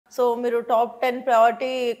So మీరు top 10 priority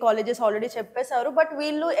colleges already చెప్పేశారు. But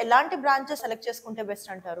వీళ్ళు ఎలాంటి బ్రాంచెస్ సెలెక్ట్ చేసుకుంటే బెస్ట్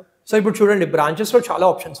అంటారు? సో ఇప్పుడు చూడండి, బ్రాంచెస్ లో చాలా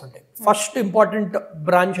ఆప్షన్స్ ఉంటాయి. ఫస్ట్ ఇంపార్టెంట్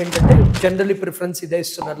బ్రాంచ్ ఏంటంటే జనరల్లీ ప్రిఫరెన్స్ ఇదే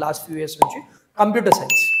ఇస్తున్నారు లాస్ట్ ఫ్యూ ఇయర్స్ నుంచి, computer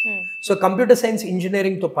science. So computer science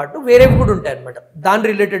engineering తో పాటు వేరేవి కూడా ఉంటాయి అనమాట, దాని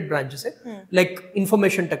related branches like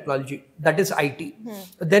information technology, that is IT,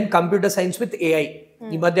 then computer science with AI,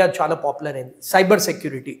 ఈ మధ్య చాలా పాపులర్ అయింది, cyber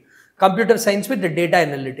security, computer science with data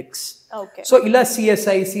analytics. So ఇలా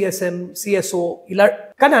సిఎస్ఐ, సిఎస్ఎం, సిఎస్ఓ ఇలా,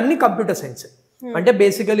 కానీ అన్ని కంప్యూటర్ సైన్స్. అంటే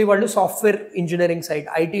బేసికలీ వాళ్ళు software engineering side,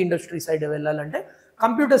 IT industry side వెళ్ళాలంటే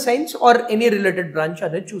computer science or any related branch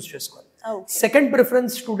అనేది చూస్ చేసుకోవాలి. సెకండ్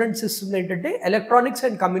ప్రిఫరెన్స్ స్టూడెంట్స్ ఇస్తుంది ఏంటంటే electronics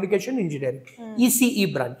and communication engineering, ECE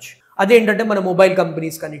branch. అదేంటంటే మన మొబైల్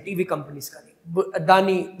కంపెనీస్ కానీ టీవీ కంపెనీస్ కానీ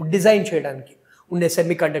దాన్ని డిజైన్ చేయడానికి ఉండే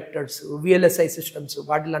semi conductors, VLSI systems,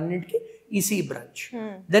 వాటిలన్నింటికి ECE branch.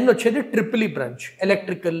 Then వచ్చేది triple E branch,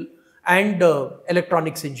 electrical and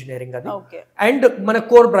electronics engineering అది. అండ్ మన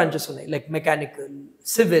కోర్ బ్రాంచెస్ ఉన్నాయి లైక్ మెకానికల్,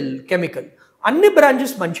 సివిల్, కెమికల్. అన్ని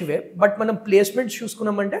బ్రాంచెస్ మంచివే, బట్ మనం ప్లేస్మెంట్స్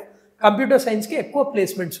చూసుకున్నామంటే కంప్యూటర్ సైన్స్ కి ఎక్కువ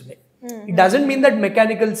ప్లేస్మెంట్స్ ఉన్నాయి. It doesn't mean that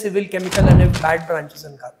mechanical, civil, chemical అనేవి బ్యాడ్ బ్రాంచెస్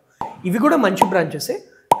అని కాదు, ఇవి కూడా మంచి బ్రాంచెసే.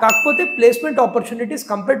 కాకపోతే placement opportunities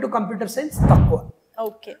compare to computer science తక్కువ.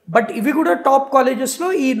 బట్ ఇవి కూడా టాప్ కాలేజెస్ లో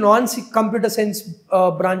ఈ నాన్ కంప్యూటర్ సైన్స్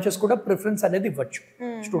బ్రాంచెస్ కూడా ప్రిఫరెన్స్ అనేది ఇవ్వచ్చు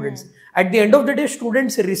students. At the end of the day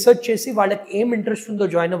students research చేసి వాళ్ళకి ఏం ఇంట్రెస్ట్ ఉందో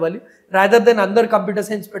జాయిన్ అవ్వాలి, రాదర్ దెన్ అందరు కంప్యూటర్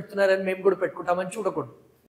సైన్స్ పెడుతున్నారని మేము కూడా పెట్టుకుంటామని చూడకూడదు.